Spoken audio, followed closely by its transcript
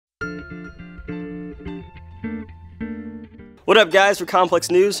What up guys, for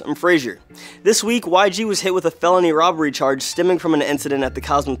Complex News, I'm Frazier. This week, YG was hit with a felony robbery charge stemming from an incident at the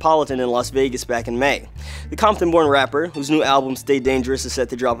Cosmopolitan in Las Vegas back in May. The Compton-born rapper, whose new album Stay Dangerous is set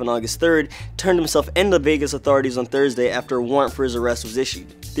to drop on August 3rd, turned himself into Vegas authorities on Thursday after a warrant for his arrest was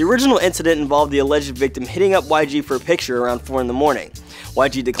issued. The original incident involved the alleged victim hitting up YG for a picture around 4 in the morning.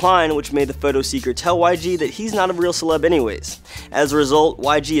 YG declined, which made the photo seeker tell YG that he's not a real celeb anyways. As a result,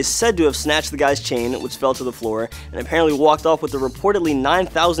 YG is said to have snatched the guy's chain, which fell to the floor, and apparently walked off with a reportedly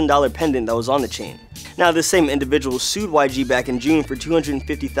 $9,000 pendant that was on the chain. Now, this same individual sued YG back in June for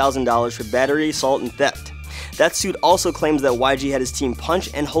 $250,000 for battery, assault, and theft. That suit also claims that YG had his team punch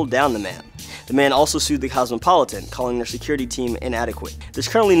and hold down the man. The man also sued the Cosmopolitan, calling their security team inadequate. There's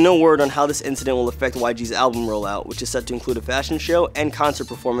currently no word on how this incident will affect YG's album rollout, which is set to include a fashion show and concert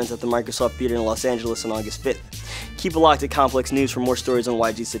performance at the Microsoft Theater in Los Angeles on August 5th. Keep it locked at Complex News for more stories on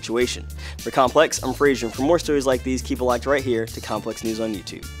YG's situation. For Complex, I'm Frazier, and for more stories like these, keep it locked right here to Complex News on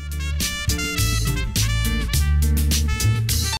YouTube.